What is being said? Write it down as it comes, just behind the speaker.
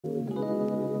Morning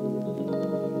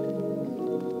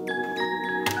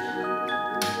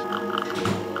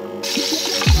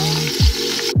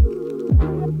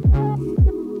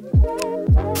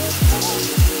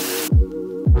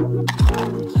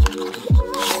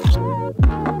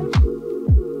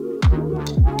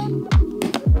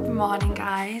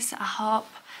guys, I hope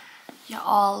you're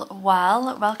all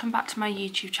well. Welcome back to my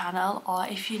YouTube channel, or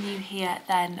if you're new here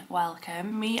then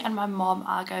welcome. Me and my mum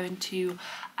are going to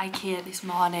IKEA this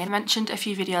morning. I mentioned a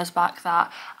few videos back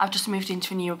that I've just moved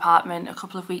into a new apartment a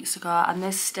couple of weeks ago and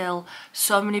there's still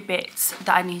so many bits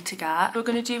that I need to get. We're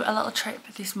going to do a little trip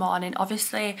this morning.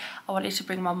 Obviously I wanted to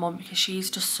bring my mum because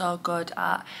she's just so good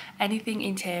at anything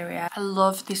interior. I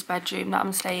love this bedroom that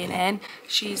I'm staying in.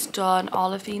 She's done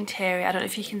all of the interior. I don't know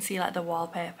if you can see like the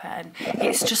wallpaper, and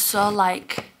it's just so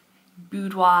like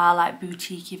boudoir, like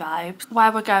boutique-y vibes.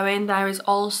 Where we're going, there is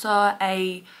also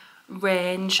a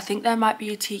range. I think there might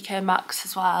be a TK Maxx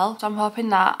as well, so I'm hoping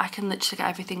that I can literally get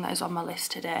everything that is on my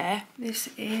list today. This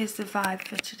is the vibe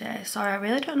for today. Sorry, I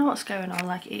really don't know what's going on.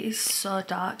 Like, it is so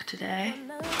dark today.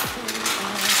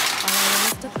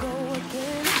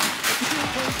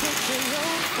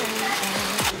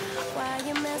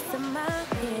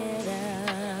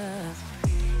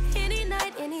 Any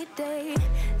night, any day,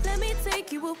 let me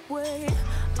take you away.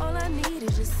 All I need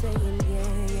is just saying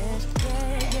yeah, yeah,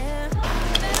 yeah, yeah.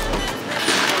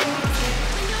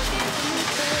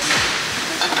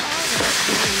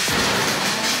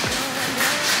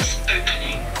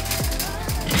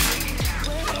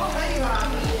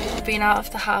 I've been out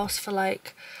of the house for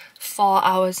like 4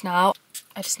 hours now.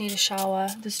 I just need a shower.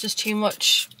 There's just too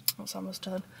much, it's almost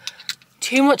done.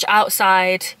 Too much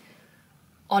outside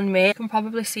on me. You can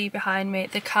probably see behind me.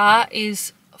 The car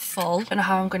is full. I don't know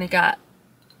how I'm gonna get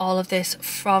all of this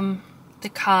from the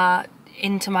car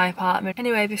into my apartment.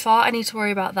 Anyway, before I need to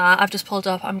worry about that, I've just pulled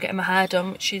up. I'm getting my hair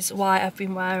done, which is why I've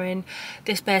been wearing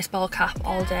this baseball cap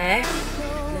all day.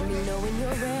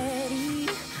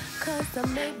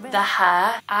 The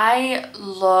hair, I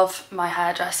love my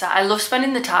hairdresser. I love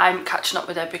spending the time catching up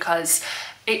with her because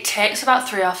it takes about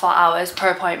 3 or 4 hours per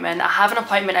appointment. I have an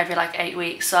appointment every like 8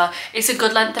 weeks, so it's a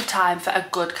good length of time for a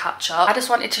good catch up. I just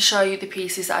wanted to show you the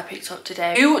pieces that I picked up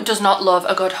today. Who does not love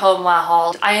a good homeware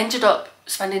haul? I ended up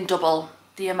spending double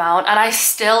the amount and I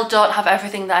still don't have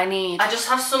everything that I need. I just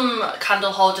have some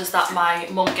candle holders that my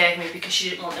mum gave me because she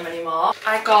didn't want them anymore.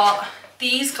 I got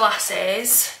these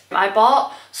glasses. I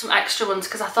bought some extra ones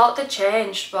because I thought they'd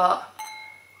changed, but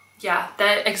yeah,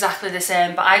 they're exactly the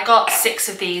same. But I got 6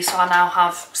 of these, so I now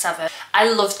have 7. I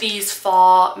love these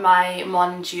for my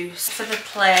morning juice. For the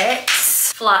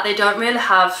plates, flat, they don't really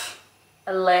have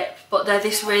a lip, but they're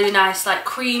this really nice like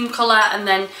cream colour and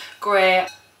then grey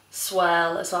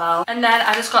swirl as well. And then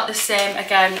I just got the same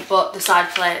again, but the side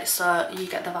plates, so you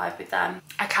get the vibe with them.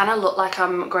 I kind of look like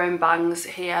I'm growing bangs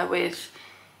here with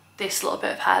this little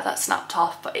bit of hair that snapped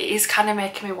off, but it is kind of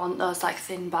making me want those like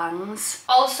thin bangs.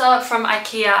 Also from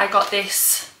IKEA, I got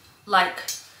this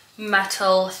like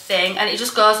metal thing and it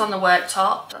just goes on the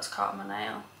worktop. That's caught on my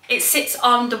nail. It sits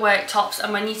on the worktops,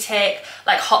 and when you take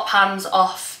like hot pans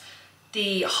off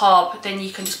the hob, then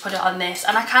you can just put it on this.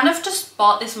 And I kind of just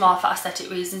bought this more for aesthetic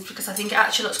reasons because I think it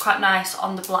actually looks quite nice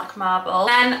on the black marble.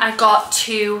 Then I got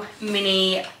 2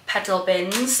 mini pedal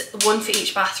bins, one for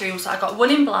each bathroom. So I got one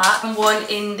in black and one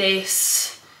in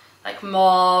this like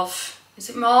mauve, is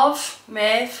it mauve?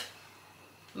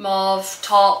 Mauve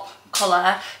taupe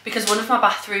colour, because one of my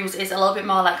bathrooms is a little bit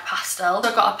more like pastel. So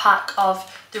I got a pack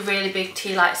of the really big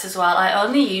tea lights as well. I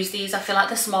only use these, I feel like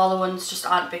the smaller ones just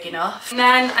aren't big enough. And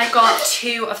then I got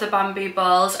 2 of the bamboo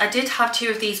bowls. I did have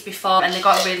 2 of these before and they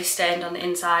got really stained on the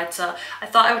inside, so I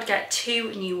thought I would get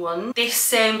 2 new ones. This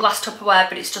same glass Tupperware,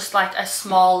 but it's just like a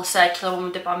small circular one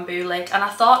with the bamboo lid, and I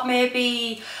thought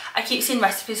maybe, I keep seeing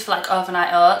recipes for like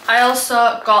overnight oats. I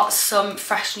also got some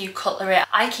fresh new cutlery.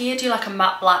 IKEA do like a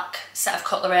matte black set of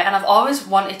cutlery and I've always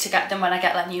wanted to get them when I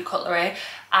get like new cutlery,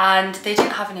 and they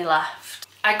didn't have any left.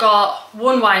 I got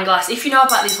 1 wine glass. If you know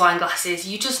about these wine glasses,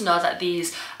 you just know that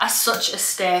these are such a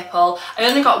staple. I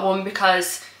only got 1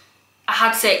 because I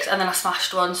had 6 and then I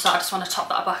smashed 1, so I just want to top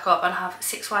that back up and have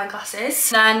 6 wine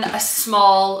glasses. And then a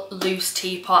small loose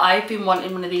teapot. I've been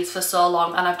wanting one of these for so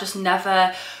long and I've just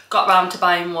never got round to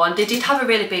buying one. They did have a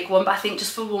really big one, but I think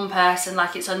just for one person,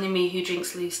 like it's only me who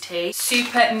drinks loose tea.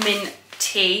 Super mint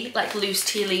tea, like loose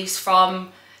tea leaves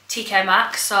from TK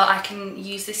Maxx, so I can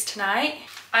use this tonight.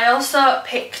 I also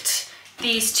picked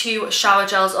these 2 shower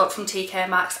gels up from TK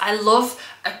Maxx. I love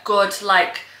a good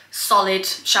like solid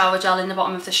shower gel in the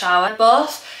bottom of the shower.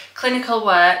 Both Clinical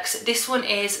Works. This one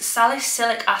is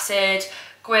salicylic acid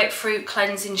grapefruit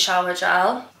cleansing shower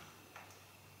gel.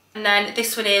 And then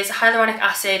this one is hyaluronic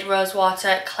acid rose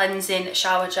water cleansing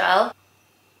shower gel.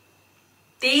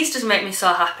 These just make me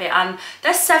so happy, and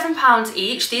they're £7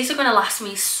 each. These are going to last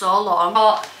me so long. I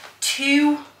got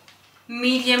 2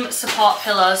 medium support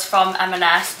pillows from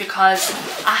M&S because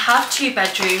I have 2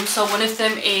 bedrooms, so one of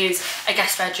them is a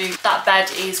guest bedroom. That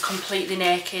bed is completely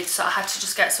naked, so I had to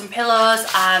just get some pillows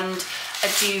and a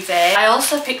duvet. I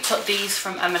also picked up these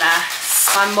from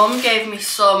M&S. My mum gave me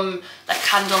some like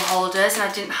candle holders and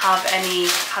I didn't have any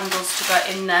candles to go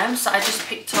in them, so I just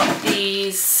picked up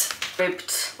these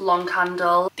ribbed long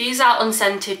candle. These are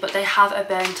unscented, but they have a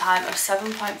burn time of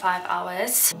 7.5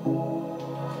 hours.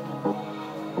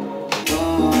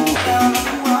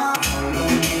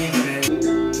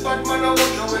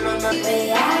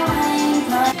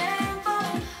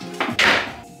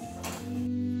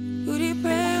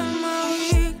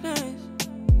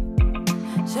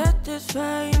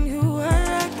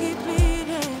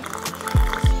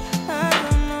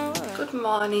 Good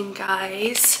morning,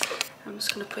 guys. I'm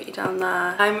just going to put you down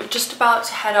there. I'm just about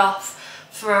to head off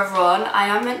for a run. I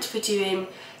am meant to be doing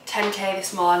 10k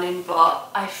this morning, but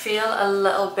I feel a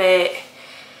little bit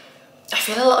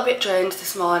drained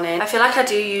this morning. I feel like I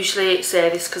do usually say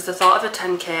this because the thought of a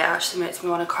 10k actually makes me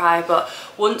want to cry, but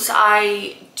once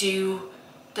I do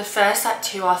the first like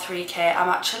 2 or 3k, I'm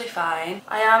actually fine.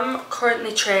 I am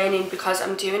currently training because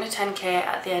I'm doing a 10k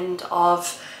at the end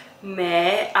of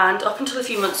May, and up until a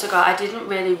few months ago I didn't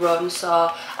really run,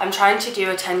 so I'm trying to do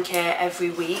a 10k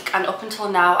every week, and up until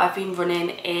now I've been running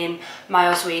in my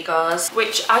Oswego's,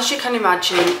 which as you can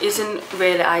imagine isn't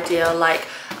really ideal. Like,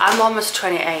 I'm almost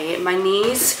 28, my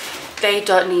knees, they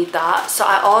don't need that, so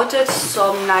I ordered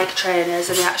some Nike trainers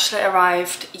and they actually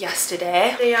arrived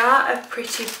yesterday. They are a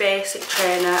pretty basic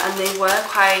trainer and they were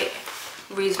quite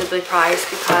reasonably priced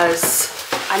because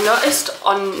I noticed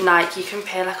on Nike you can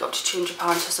pay like up to £200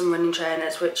 for some running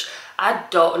trainers, which I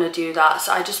don't want to do that,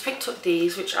 so I just picked up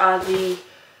these, which are the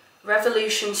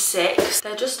Revolution 6.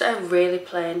 They're just a really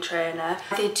plain trainer.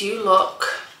 They do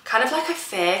look kind of like a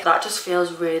fake, that just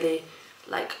feels really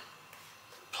like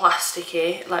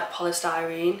plasticky, like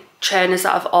polystyrene. Trainers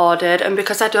that I've ordered, and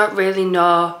because I don't really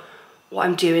know what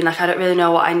I'm doing, like I don't really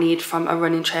know what I need from a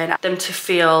running trainer, them to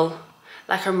feel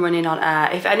like I'm running on air.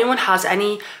 If anyone has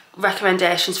any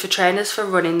recommendations for trainers for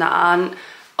running that aren't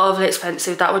overly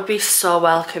expensive, that would be so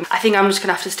welcome. I think I'm just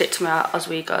gonna have to stick to my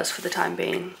Oswego's for the time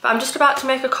being. But I'm just about to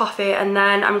make a coffee and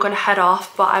then I'm gonna head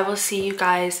off, but I will see you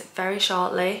guys very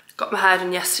shortly. Got my hair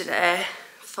done yesterday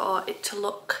for it to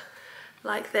look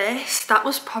like this. That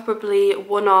was probably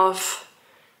one of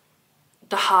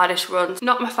the hardest runs.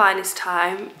 Not my finest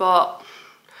time, but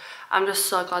I'm just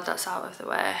so glad that's out of the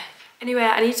way. Anyway,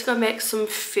 I need to go make some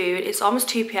food. It's almost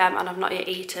 2 p.m. and I've not yet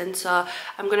eaten, so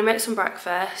I'm gonna make some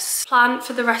breakfast. Plan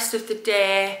for the rest of the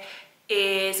day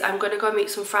is I'm gonna go meet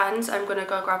some friends. I'm gonna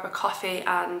go grab a coffee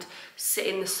and sit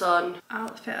in the sun.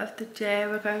 Outfit of the day,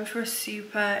 we're going for a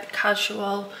super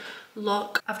casual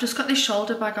look. I've just got this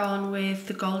shoulder bag on with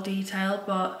the gold detail,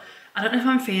 but I don't know if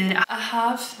I'm feeling it. I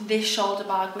have this shoulder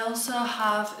bag. I also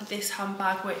have this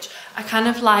handbag, which I kind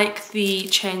of like the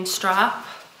chain strap.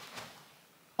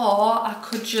 Or I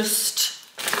could just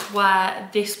wear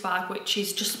this bag, which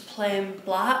is just plain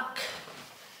black.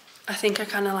 I think I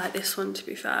kind of like this one, to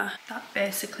be fair. That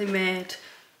basically made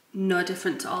no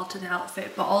difference at all to the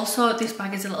outfit, but also this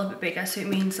bag is a little bit bigger, so it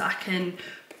means that I can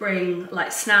bring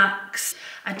like snacks.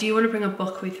 I do want to bring a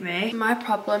book with me. My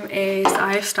problem is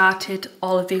I've started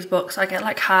all of these books. I get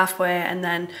like halfway and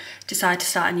then decide to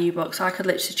start a new book, so I could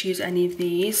literally choose any of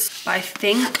these, but I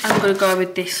think I'm going to go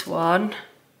with this one.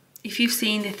 If you've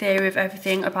seen The Theory of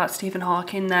Everything about Stephen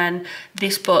Hawking, then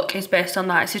this book is based on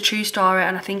that. It's a true story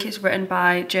and I think it's written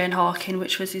by Jane Hawking,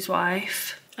 which was his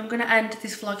wife. I'm going to end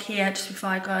this vlog here just before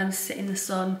I go and sit in the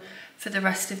sun for the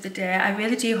rest of the day. I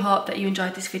really do hope that you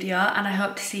enjoyed this video and I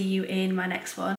hope to see you in my next one.